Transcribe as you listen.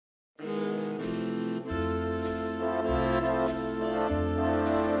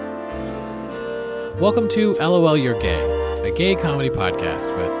Welcome to LOL You're Gay, a gay comedy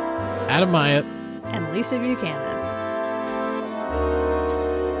podcast with Adam Myatt and Lisa Buchanan.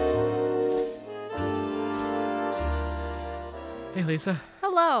 Hey, Lisa.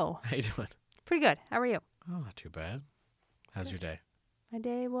 Hello. How you doing? Pretty good. How are you? Oh, not too bad. How's your day? My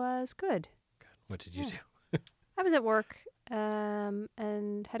day was good. Good. What did you do? I was at work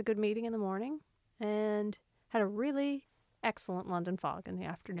and had a good meeting in the morning and had a really excellent London fog in the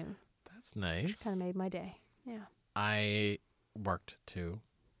afternoon. That's nice. Which kind of made my day. Yeah. I worked too.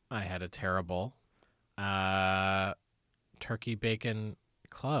 I had a terrible turkey bacon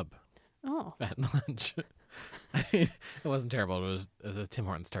club Oh. at lunch. I mean, it wasn't terrible. It was a Tim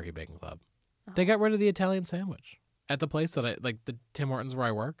Hortons turkey bacon club. Oh. They got rid of the Italian sandwich at the place that I like, the Tim Hortons where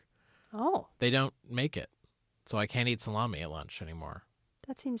I work. Oh. They don't make it, so I can't eat salami at lunch anymore.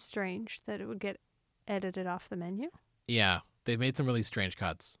 That seems strange that it would get edited off the menu. Yeah, they've made some really strange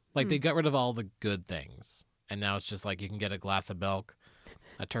cuts. Like they got rid of all the good things, and now it's just like you can get a glass of milk,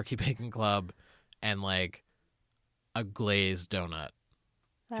 a turkey bacon club, and like a glazed donut.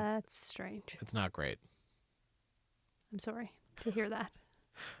 That's strange. It's not great. I'm sorry to hear that.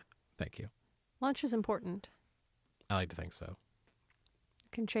 Thank you. Lunch is important. I like to think so.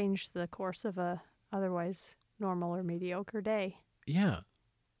 It can change the course of a otherwise normal or mediocre day. Yeah.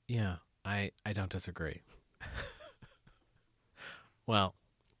 I don't disagree. Well,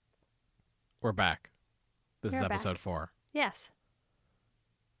 we're back. This is We're back. episode 4. Yes.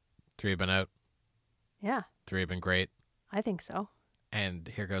 3 have been out. Yeah, 3 have been great. I think so. And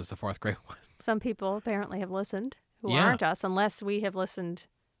here goes the 4th great one. Some people apparently have listened who Yeah. aren't us, unless we have listened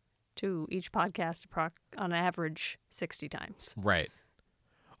to each podcast on average 60 times. Right.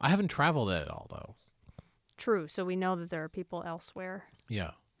 I haven't traveled it at all, though. True. So we know that there are people elsewhere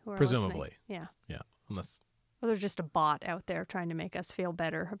Yeah. who are Presumably. listening. Yeah. Yeah. Unless, Or there's just a bot out there trying to make us feel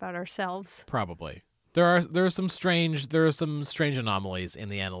better about ourselves. probably. There are some strange anomalies in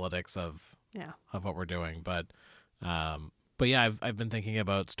the analytics of Yeah. what we're doing, but yeah, I've been thinking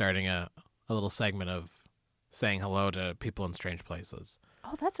about starting a little segment of saying hello to people in strange places,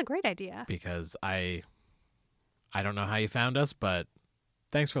 Oh, that's a great idea. because I don't know how you found us, but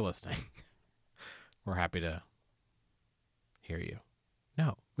thanks for listening. We're happy to hear you.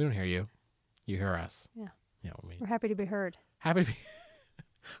 No, we don't hear you. You hear us. Yeah. Yeah, We're happy to be heard. happy to be.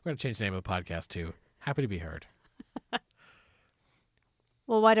 We're gonna change the name of the podcast to "Happy to Be Heard."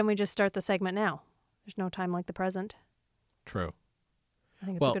 Well, why don't we just start the segment now? There's no time like the present. True. I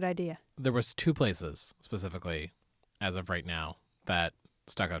think it's Well, a good idea. There was 2 places specifically, as of right now, that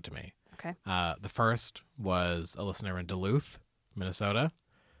stuck out to me. Okay. The first was a listener in Duluth, Minnesota.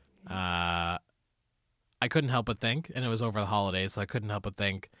 I couldn't help but think, and it was over the holidays, so I couldn't help but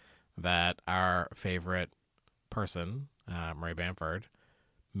think that our favorite person, Marie Bamford,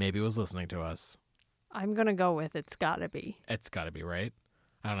 maybe was listening to us. I'm going to go with it's got to be. It's got to be, right?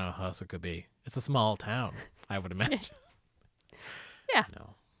 I don't know how else it could be. It's a small town, I would imagine. Yeah.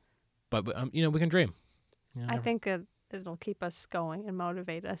 No. But, we can dream. You know, I never- think it'll keep us going and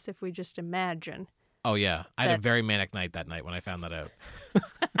motivate us if we just imagine. Oh, yeah. I had a that- very manic night that night when I found that out.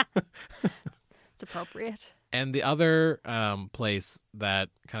 It's appropriate. And the other place that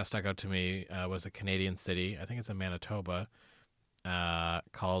kind of stuck out to me was a Canadian city. I think it's in Manitoba,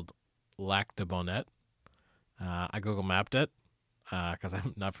 called Lac de Bonnet. I Google mapped it because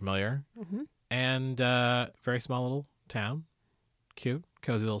I'm not familiar. Mm-hmm. And very small little town. Cute,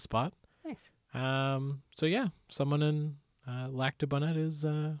 cozy little spot. Nice. So, yeah, someone in Lac de Bonnet is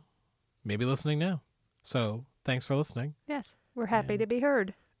maybe listening now. So thanks for listening. Yes. We're happy And- to be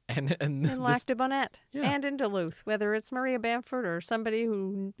heard And in Lac de Bonnet Yeah. and in Duluth, whether it's Maria Bamford or somebody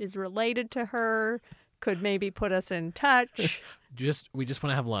who is related to her, could maybe put us in touch. we just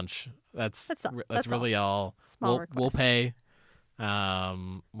want to have lunch. That's That's all. that's That's really all. Small We'll request. pay.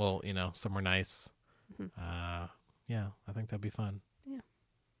 We'll somewhere nice. Mhm. Yeah, I think that'd be fun.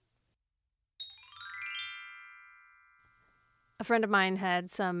 A friend of mine had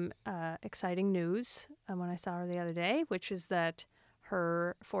some exciting news when I saw her the other day, which is that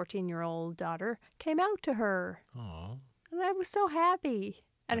her 14-year-old daughter came out to her. Oh, And I was so happy.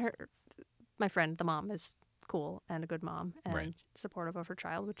 And That's- my friend, the mom, is cool and a good mom and Right. supportive of her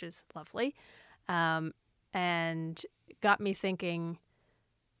child, which is lovely. And got me thinking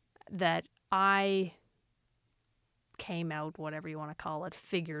that I came out, whatever you want to call it,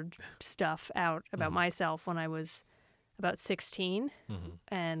 figured stuff out about Mhm. myself when I was about 16.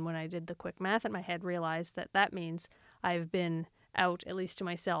 And when I did the quick math in my head, realized that that means I've been out, at least to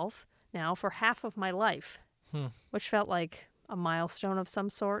myself, now for half of my life, which felt like a milestone of some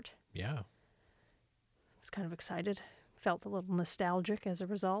sort. Yeah. I was kind of excited. Felt a little nostalgic as a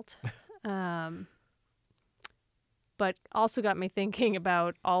result. but also got me thinking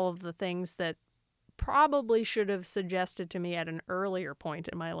about all of the things that probably should have suggested to me at an earlier point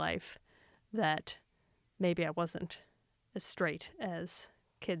in my life that maybe I wasn't as straight as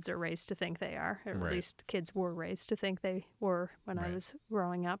kids are raised to think they are, or at least kids were raised to think they were when I was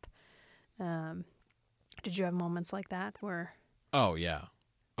growing up. Did you have moments like that where, Oh, yeah.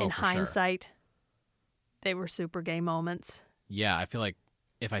 Oh, in for sure. hindsight, they were super gay moments? Yeah, I feel like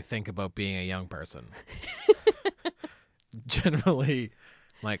if I think about being a young person, generally,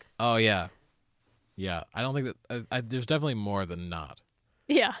 like, oh, yeah. Yeah, I don't think that there's definitely more than not.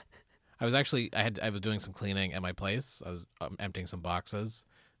 Yeah. I was doing some cleaning at my place. I was emptying some boxes,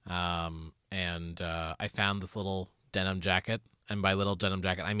 and I found this little denim jacket. And by little denim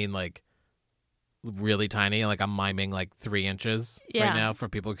jacket, I mean like really tiny. Like I'm miming like 3 inches right now for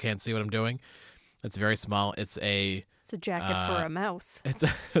people who can't see what I'm doing. It's very small. It's a jacket for a mouse. It's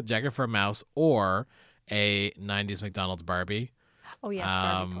a jacket for a mouse or a 90s McDonald's Barbie. Oh, yes,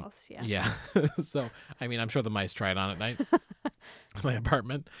 Barbie clothes, yes. Yeah. So, I mean, I'm sure the mice try it on at night in my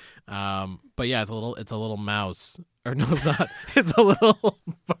apartment. But yeah, it's a little mouse. Or no, it's not. It's a little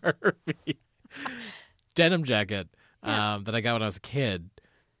Barbie denim jacket that I got when I was a kid.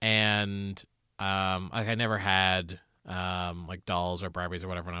 And like I never had like dolls or Barbies or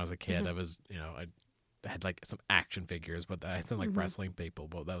whatever when I was a kid. I was, I had like some action figures, but I had some like wrestling people,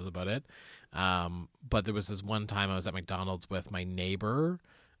 but that was about it. But there was this one time I was at McDonald's with my neighbor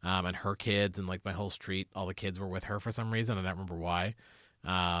and her kids, and like my whole street, all the kids were with her for some reason. I don't remember why.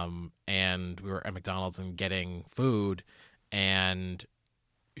 And we were at McDonald's and getting food, and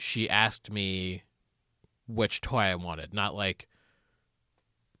she asked me which toy I wanted, not like,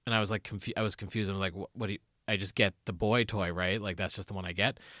 and I was like, I was confused. I'm like, what do you, I just get the boy toy, right? Like that's just the one I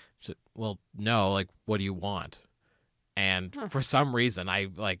get. She's like, well, no, like, what do you want? And for some reason, I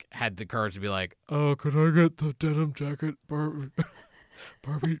like had the courage to be like, "Oh, could I get the denim jacket, Barbie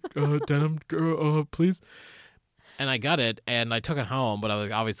denim girl, please?" And I got it, and I took it home. But I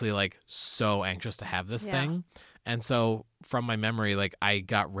was obviously like so anxious to have this thing, and so from my memory, like I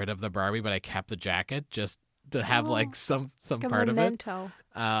got rid of the Barbie, but I kept the jacket just to have like some like part a of memento.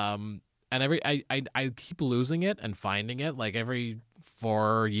 it. And I keep losing it and finding it like every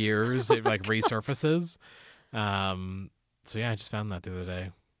 4 years it like resurfaces. So yeah, I just found that the other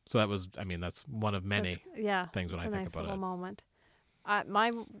day. So that was, I mean, that's one of many things when I think nice about little it. Moment.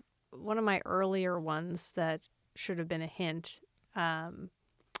 One of my earlier ones that should have been a hint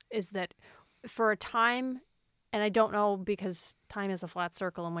is that for a time, and I don't know because time is a flat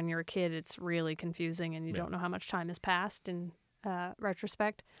circle, and when you're a kid, it's really confusing, and you don't know how much time has passed in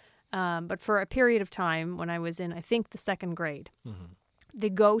retrospect. But for a period of time when I was in, I think, the 2nd grade, the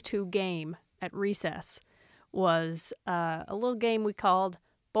go-to game at recess was a little game we called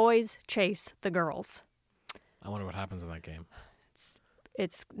Boys Chase the Girls. I wonder what happens in that game.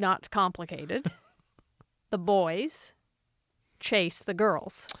 It's not complicated. The boys chase the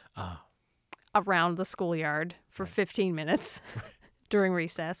girls around the schoolyard for 15 minutes during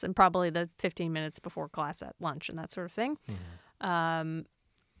recess, and probably the 15 minutes before class at lunch and that sort of thing.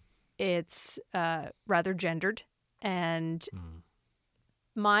 It's rather gendered, and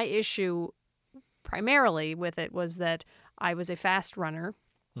my issue primarily with it was that I was a fast runner,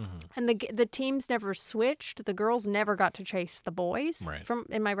 and the teams never switched. The girls never got to chase the boys, from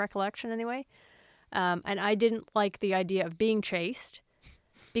in my recollection anyway. And I didn't like the idea of being chased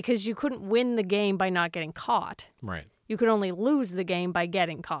because you couldn't win the game by not getting caught. Right. You could only lose the game by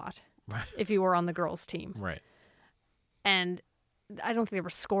getting caught if you were on the girls' team. Right. And I don't think there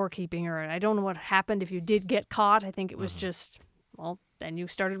was scorekeeping, or I don't know what happened if you did get caught. I think it was just, well, then you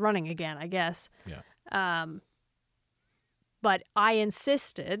started running again, I guess. Yeah. But I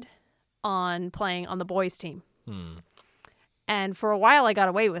insisted on playing on the boys' team. And for a while I got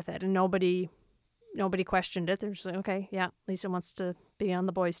away with it, and nobody questioned it. They're just like, okay, yeah, Lisa wants to be on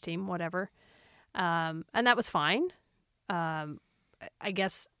the boys' team, whatever. And that was fine. I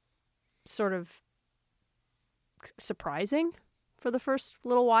guess sort of surprising for the first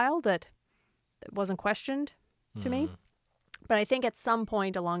little while that it wasn't questioned to me. But I think at some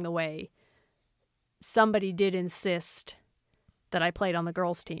point along the way, somebody did insist that I played on the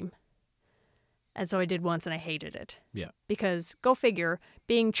girls' team. And so I did once, and I hated it. Yeah. Because, go figure,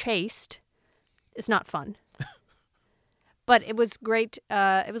 being chased is not fun. But it was great.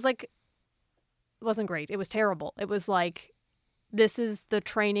 It wasn't great. It was terrible. It was like, this is the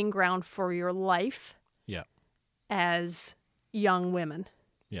training ground for your life. Yeah. As young women.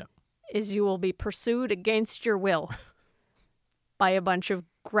 Yeah. Is you will be pursued against your will by a bunch of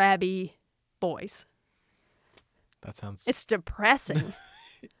grabby boys. That sounds... It's depressing.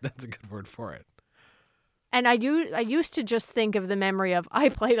 That's a good word for it. And I used to just think of the memory of I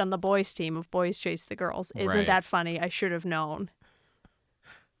played on the boys' team of Boys Chase the Girls. Isn't Right. that funny? I should have known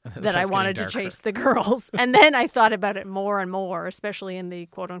It that I starts wanted getting to darker. chase the girls. And then I thought about it more and more, especially in the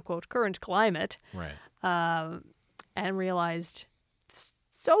quote-unquote current climate, Right. and realized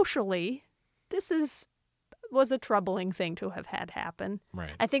socially this was a troubling thing to have had happen.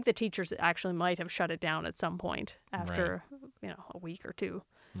 Right. I think the teachers actually might have shut it down at some point after, a week or two.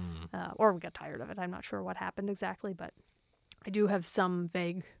 Or we got tired of it. I'm not sure what happened exactly, but I do have some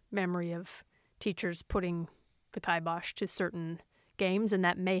vague memory of teachers putting the kibosh to certain games, and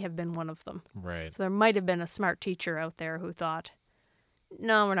that may have been one of them. Right. So there might have been a smart teacher out there who thought,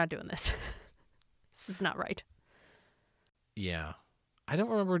 no, we're not doing this. This is not right. Yeah. I don't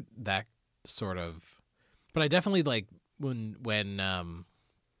remember that sort of, but I definitely like when and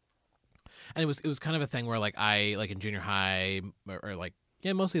it was kind of a thing where like I like in junior high or like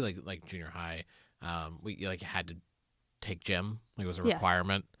mostly like junior high, we like had to take gym, like it was a Yes.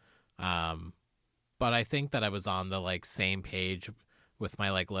 requirement. But I think that I was on the like same page with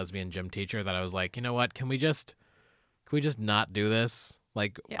my like lesbian gym teacher that I was like, you know what, can we just not do this?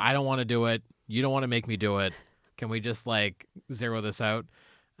 Like Yeah. I don't want to do it. You don't want to make me do it. Can we just like zero this out?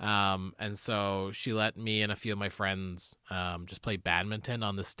 And so she let me and a few of my friends just play badminton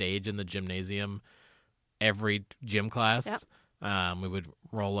on the stage in the gymnasium every gym class. We would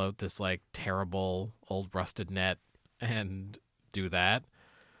roll out this like terrible old rusted net and do that.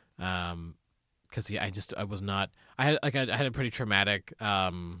 Because I was not. I had a pretty traumatic.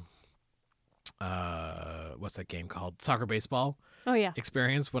 What's that game called? Soccer baseball Oh, yeah.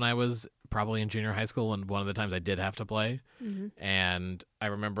 experience when I was probably in junior high school, and one of the times I did have to play. Mm-hmm. And I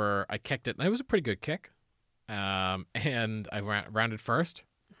remember I kicked it, and it was a pretty good kick. And I rounded first,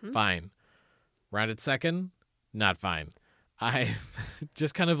 fine. Rounded second, not fine. I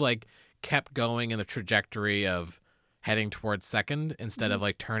just kind of like kept going in the trajectory of heading towards second instead of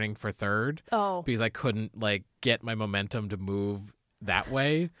like turning for third Oh, because I couldn't like get my momentum to move that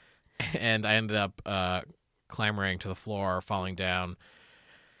way. And I ended up clambering to the floor, falling down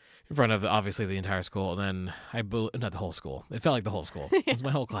in front of obviously the entire school, and then not the whole school. It felt like the whole school. It was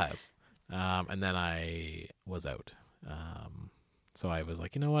my whole class, and then I was out. So I was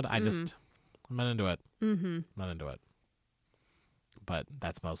like, you know what? I'm not into it. mm-hmm. I'm not into it. But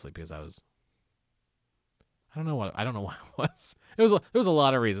that's mostly because I don't know what it was. There was a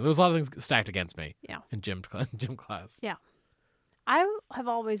lot of reasons. There was a lot of things stacked against me. Yeah. In gym class. Yeah. I have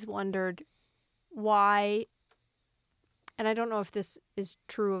always wondered why, and I don't know if this is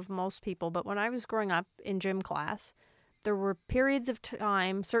true of most people, but when I was growing up in gym class, there were periods of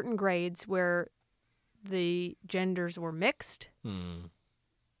time, certain grades, where the genders were mixed, and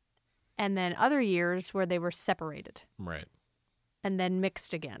then other years where they were separated Right. and then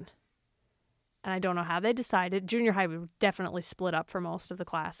mixed again. And I don't know how they decided. Junior high, we were definitely split up for most of the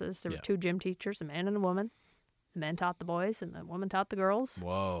classes. There were two gym teachers, a man and a woman. The men taught the boys and the woman taught the girls.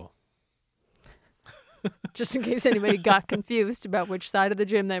 Whoa. Just in case anybody got confused about which side of the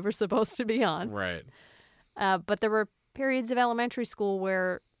gym they were supposed to be on. Right. But there were periods of elementary school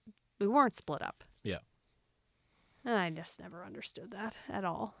where we weren't split up. Yeah. And I just never understood that at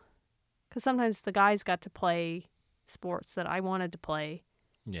all. Because sometimes the guys got to play sports that I wanted to play,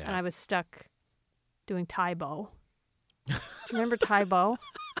 Yeah. and I was stuck doing Taibo. Do you remember Taibo?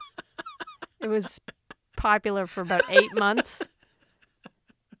 It was popular for about 8 months.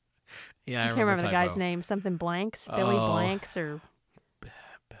 Yeah, I can't remember the guy's Typo. name. Something Blanks, Billy Oh. Blanks, or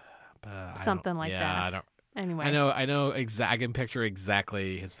something like yeah, that. I don't. anyway. I know. I can picture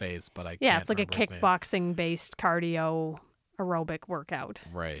exactly his face, but I Yeah, can't it's like a remember his name. kickboxing-based cardio aerobic workout.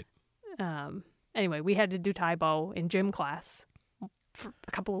 Right. Anyway, we had to do Taibo in gym class for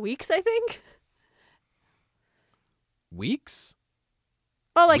a couple of weeks, I think. Weeks.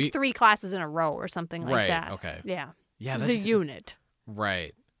 Well, like We- 3 classes in a row or something like Right, that. okay. Yeah. Yeah, It was that's a just- unit.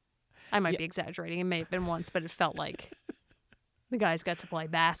 Right. I might Yeah. be exaggerating. It may have been once, but it felt like the guys got to play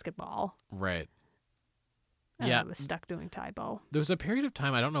basketball. Right. And Yeah. I was stuck doing Taibo. There was a period of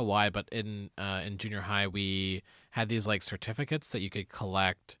time, I don't know why, but in junior high we had these like certificates that you could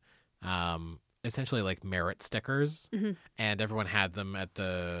collect, essentially like merit stickers, Mhm. and everyone had them at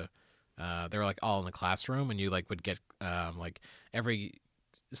the. They were like all in the classroom, and you like would get like every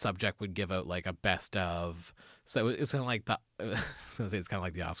subject would give out like a best of. So it's kind of like the. I was gonna say it's kind of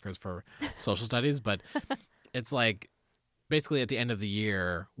like the Oscars for social studies, but it's like. Basically, at the end of the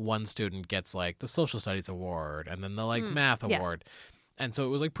year, one student gets like the social studies award and then the like math yes. award. And so it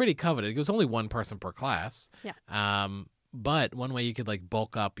was like pretty coveted. It was only one person per class. Yeah. But one way you could like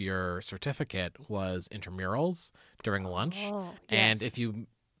bulk up your certificate was intramurals during lunch. Oh, And yes. if you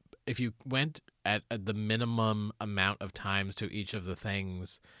if you went at the minimum amount of times to each of the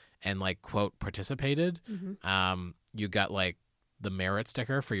things and like quote participated, you got like the merit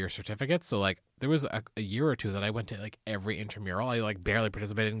sticker for your certificate. So like there was a year or two that I went to like every intramural. I like barely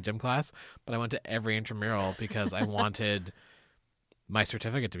participated in gym class, but I went to every intramural because I wanted my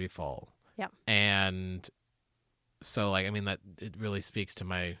certificate to be full. Yeah. And so like, I mean, that it really speaks to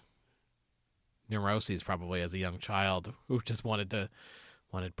my neuroses probably as a young child who just wanted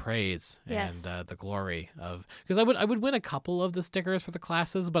praise Yes. and the glory of, because I would win a couple of the stickers for the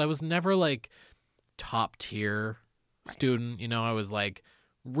classes, but I was never like top tier student. You know, I was like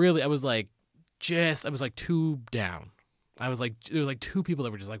two down. I was like, there was like two people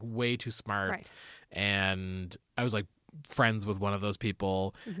that were just like way too smart. Right. And I was like friends with one of those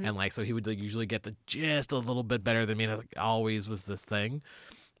people. And like, so he would like usually get the just a little bit better than me. And I like always was this thing.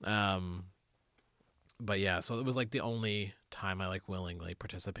 But yeah, so it was like the only time I like willingly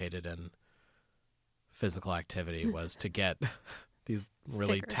participated in physical activity was to get these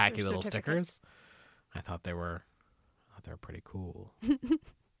really Stickers or tacky little certificates. stickers. I thought they were pretty cool.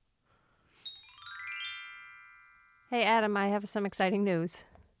 Hey, Adam, I have some exciting news.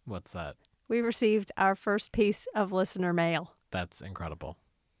 What's that? We received our first piece of listener mail. That's incredible.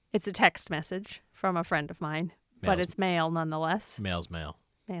 It's a text message from a friend of mine, but Mail's- it's mail nonetheless. Mail's mail.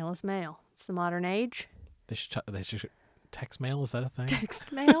 Mail is mail. It's the modern age. They should text mail. Is that a thing?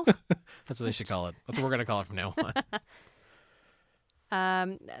 Text mail. That's what they should call it. That's what we're gonna call it from now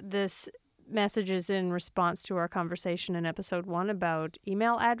on. This message is in response to our conversation in episode 1 about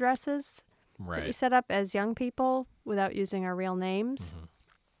email addresses that we Right. set up as young people without using our real names.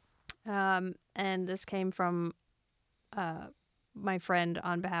 And this came from my friend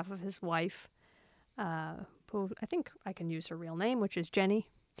on behalf of his wife, who I think I can use her real name, which is Jenny.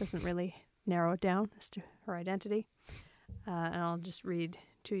 Doesn't really narrow it down as to her identity. And I'll just read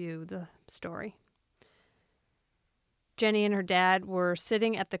to you the story. Jenny and her dad were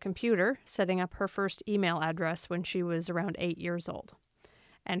sitting at the computer setting up her first email address when she was around 8 years old.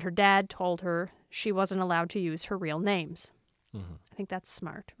 And her dad told her she wasn't allowed to use her real names. I think that's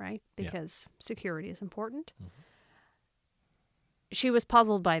smart, right? Yeah. Because security is important. She was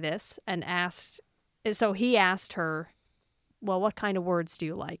puzzled by this and he asked her, well, what kind of words do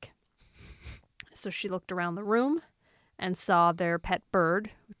you like? So she looked around the room and saw their pet bird,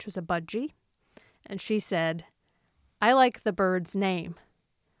 which was a budgie. And she said, I like the bird's name.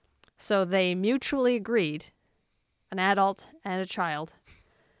 So they mutually agreed, an adult and a child,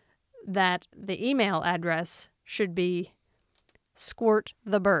 that the email address should be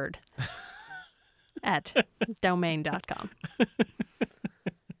squirtthebird at domain.com.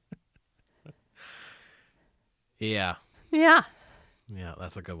 Yeah. Yeah, Yeah,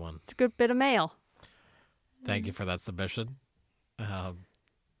 that's a good one. it's a good bit of mail. Thank you for that submission.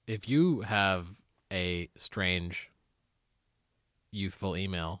 If you have a strange, youthful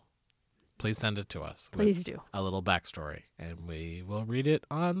email, please send it to us. with Please do. a little backstory, and we will read it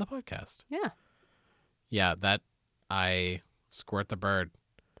on the podcast. Yeah, Yeah, that I squirt the bird.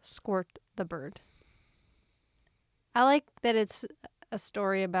 squirt the bird. I like that it's a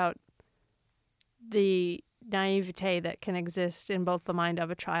story about the naivete that can exist in both the mind of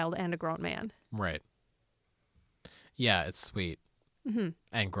a child and a grown man. Right. Yeah, it's sweet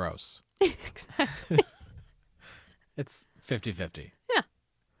and gross. Exactly. It's 50-50. Yeah.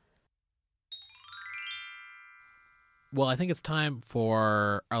 Well, I think it's time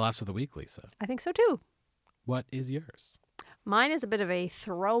for our laughs of the week, Lisa. I think so too. What is yours? Mine is a bit of a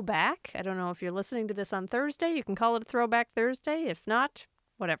throwback. I don't know if you're listening to this on Thursday. You can call it a Throwback Thursday. If not,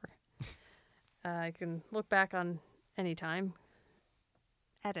 whatever. I can look back on any time.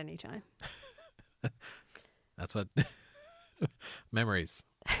 At any time. That's what memories.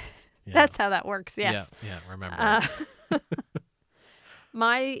 Yeah. That's how that works, yes. Yeah, remember.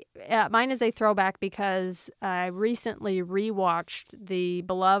 Mine is a throwback because I recently rewatched the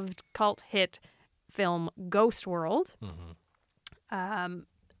beloved cult hit film Ghost World,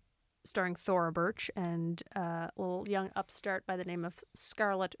 starring Thora Birch and a little young upstart by the name of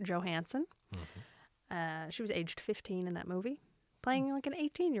Scarlett Johansson. She was aged 15 in that movie, playing like an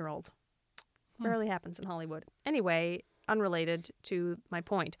 18-year-old. Rarely happens in Hollywood. Anyway, unrelated to my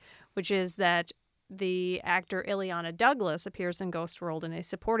point, which is that the actor Ileana Douglas appears in Ghost World in a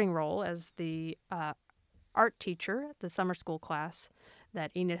supporting role as the art teacher at the summer school class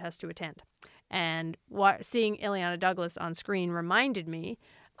that Enid has to attend. And seeing Ileana Douglas on screen reminded me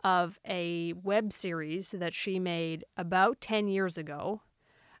of a web series that she made about 10 years ago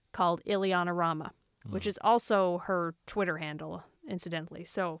called Ileana Rama, which is also her Twitter handle, incidentally.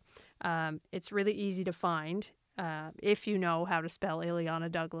 So it's really easy to find. if you know how to spell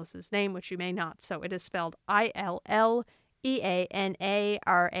Ileana Douglas's name, which you may not. So it is spelled Illeanarama.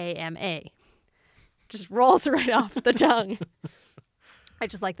 Just rolls right off the tongue. I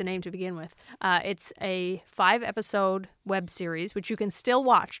just like the name to begin with. It's a 5-episode web series, which you can still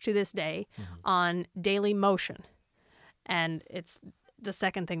watch to this day on Daily Motion. And it's the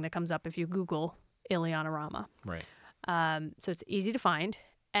second thing that comes up if you Google Ileana Rama. Right. So it's easy to find.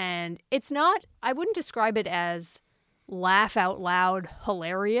 And it's not, I wouldn't describe it as laugh out loud,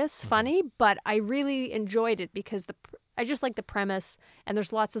 hilarious, funny, but I really enjoyed it because I just like the premise, and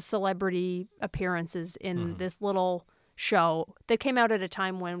there's lots of celebrity appearances in this little show that came out at a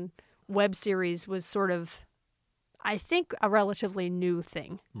time when web series was sort of, I think, a relatively new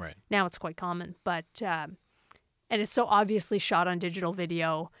thing. Right. Now it's quite common, but and it's so obviously shot on digital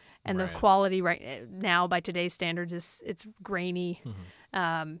video, and the quality right now by today's standards it's grainy.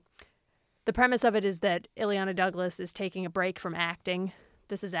 The premise of it is that Ileana Douglas is taking a break from acting.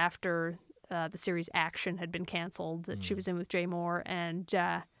 This is after the series Action had been canceled that she was in with Jay Moore, and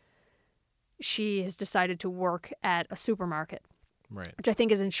she has decided to work at a supermarket, which I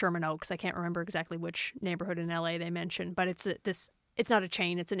think is in Sherman Oaks. I can't remember exactly which neighborhood in LA they mentioned, but it's not a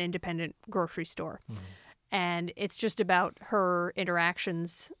chain, it's an independent grocery store. And it's just about her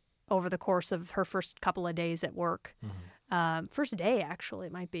interactions over the course of her first couple of days at work. First day, actually,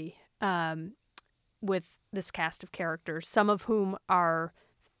 it might be, with this cast of characters, some of whom are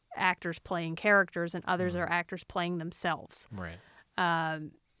actors playing characters and others are actors playing themselves. Right.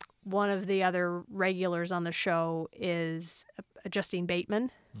 One of the other regulars on the show is Justine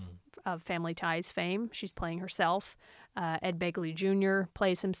Bateman of Family Ties fame. She's playing herself. Ed Begley Jr.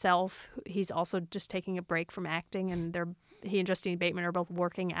 plays himself. He's also just taking a break from acting, and he and Justine Bateman are both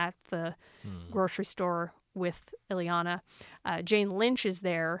working at the grocery store with Ileana. Jane Lynch is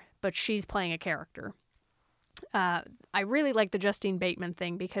there, but she's playing a character. I really like the Justine Bateman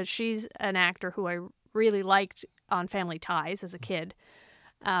thing because she's an actor who I really liked on Family Ties as a kid,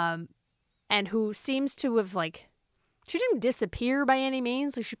 and who seems to have, like, she didn't disappear by any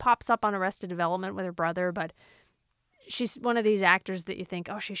means. Like, she pops up on Arrested Development with her brother, but she's one of these actors that you think,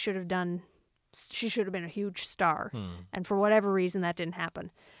 oh, she should have been a huge star. And for whatever reason, that didn't happen.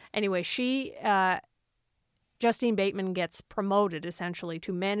 Anyway, Justine Bateman gets promoted essentially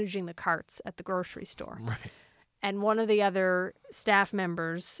to managing the carts at the grocery store. Right. And one of the other staff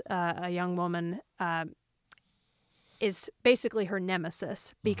members, a young woman, is basically her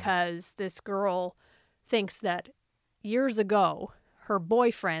nemesis because this girl thinks that years ago her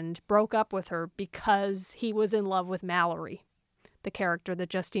boyfriend broke up with her because he was in love with Mallory, the character that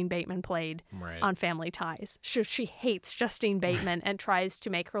Justine Bateman played on Family Ties. She hates Justine Bateman and tries to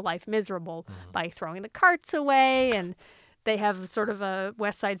make her life miserable by throwing the carts away, and they have sort of a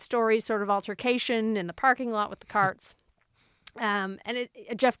West Side Story sort of altercation in the parking lot with the carts. And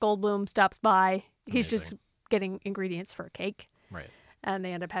Jeff Goldblum stops by. He's just getting ingredients for a cake. Right. And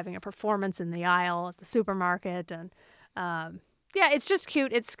they end up having a performance in the aisle at the supermarket. And it's just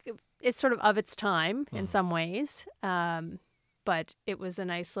cute. It's sort of its time in some ways. But it was a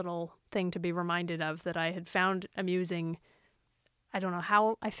nice little thing to be reminded of that I had found amusing. I don't know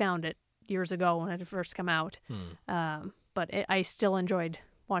how I found it years ago when it had first come out. But I still enjoyed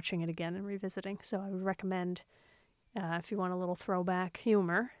watching it again and revisiting. So I would recommend, if you want a little throwback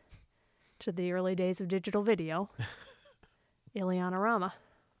humor to the early days of digital video, Ileana Rama.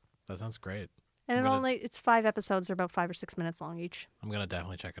 That sounds great. And it's 5 episodes. They're about 5 or 6 minutes long each. I'm going to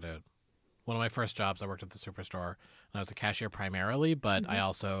definitely check it out. One of my first jobs, I worked at the Superstore, and I was a cashier primarily, but I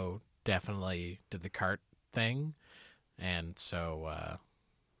also definitely did the cart thing. And so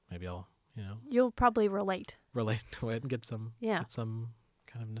maybe I'll, You'll probably relate to it and get some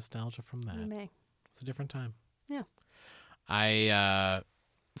kind of nostalgia from that. You may. It's a different time. Yeah. I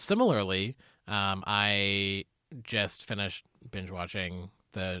similarly, I just finished binge watching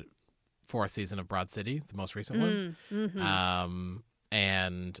the 4th season of Broad City, the most recent one.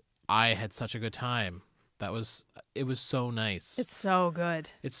 And I had such a good time. It was so nice. It's so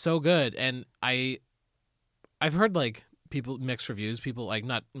good. It's so good. And I've heard like people mixed reviews, people like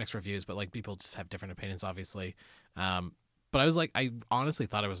not mixed reviews, but like people just have different opinions, obviously. But I was like, I honestly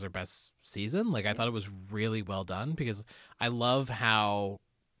thought it was their best season. Like I thought it was really well done because I love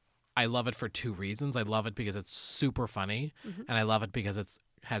it for 2 reasons. I love it because it's super funny, and I love it because it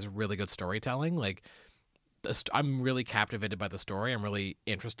has really good storytelling. Like I'm really captivated by the story. I'm really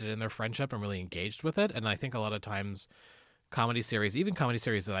interested in their friendship. I'm really engaged with it. And I think a lot of times comedy series, even comedy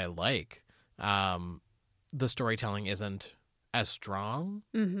series that I like, the storytelling isn't as strong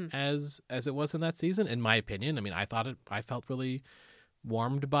as it was in that season, in my opinion. I mean, I felt really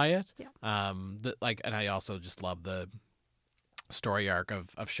warmed by it. Yeah. And I also just love the story arc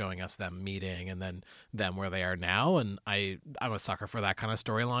of showing us them meeting and then them where they are now. And I'm a sucker for that kind of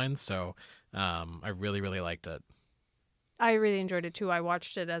storyline. So I really, really liked it. I really enjoyed it too. I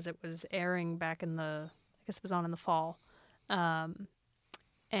watched it as it was airing back I guess it was on in the fall.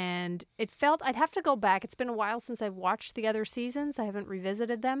 And it felt, I'd have to go back. It's been a while since I've watched the other seasons. I haven't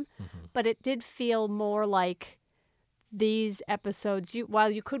revisited them. But it did feel more like these episodes, while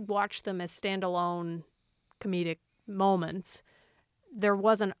you could watch them as standalone comedic moments, there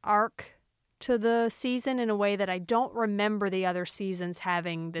was an arc to the season in a way that I don't remember the other seasons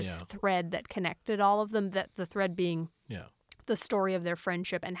having this thread that connected all of them, that the thread being the story of their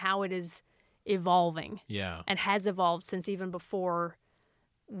friendship and how it is evolving and has evolved since even before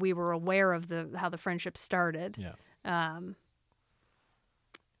we were aware of how the friendship started. I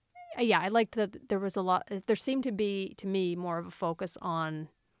liked that there was there seemed to be, to me, more of a focus on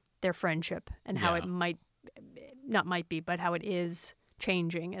their friendship and how it but how it is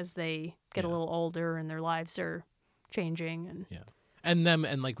changing as they get a little older and their lives are changing. And them,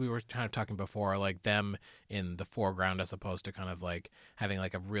 and like we were kind of talking before, like them in the foreground as opposed to kind of like having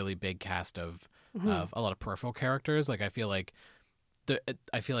like a really big cast of a lot of peripheral characters. Like I feel like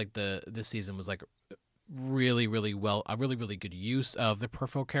this season was like really, really a really, really good use of the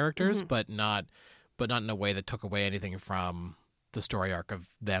peripheral characters, but not in a way that took away anything from the story arc of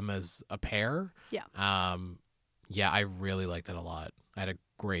them as a pair. I really liked it a lot. I had a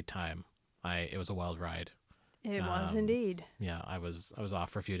great time. It was a wild ride. It was indeed. Yeah, I was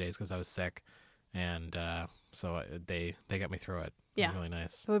off for a few days because I was sick, and so they got me through it. It was really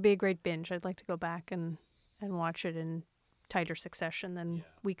nice. It would be a great binge. I'd like to go back and watch it in tighter succession than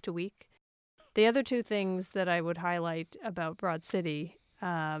week to week. The other two things that I would highlight about Broad City,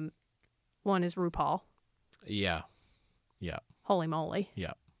 one is RuPaul. Yeah. Holy moly.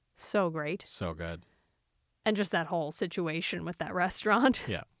 Yeah. So great. So good. And just that whole situation with that restaurant.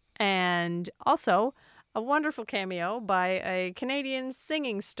 Yeah. And also a wonderful cameo by a Canadian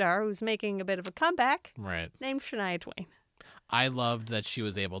singing star who's making a bit of a comeback. Right. Named Shania Twain. I loved that she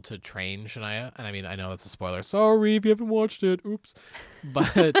was able to train Shania, and I mean, I know that's a spoiler. Sorry if you haven't watched it. Oops.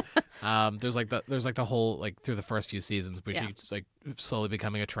 But there's the whole, like, through the first few seasons where she's like slowly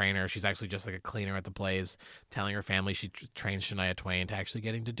becoming a trainer. She's actually just like a cleaner at the plays, telling her family she trains Shania Twain to actually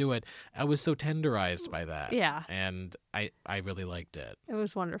getting to do it. I was so tenderized by that. Yeah. And I really liked it. It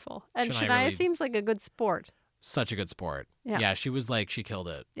was wonderful. And Shania really, seems like a good sport. Such a good sport. Yeah, she was like, she killed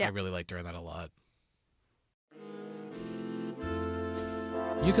it. Yeah. I really liked her in that a lot.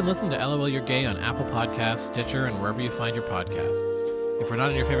 You can listen to LOL You're Gay on Apple Podcasts, Stitcher, and wherever you find your podcasts. If we're not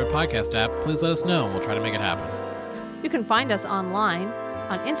in your favorite podcast app, please let us know and we'll try to make it happen. You can find us online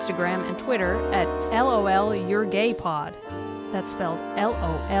on Instagram and Twitter at LOL You're Gay Pod. That's spelled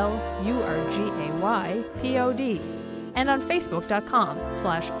LOLURGAYPOD. And on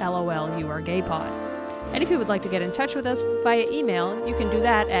Facebook.com/LOL You Are Gay Pod. And if you would like to get in touch with us via email, you can do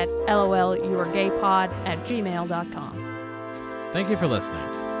that at LOLYouAreGayPod@gmail.com. Thank you for listening.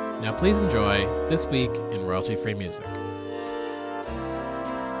 Now please enjoy This Week in Royalty Free Music.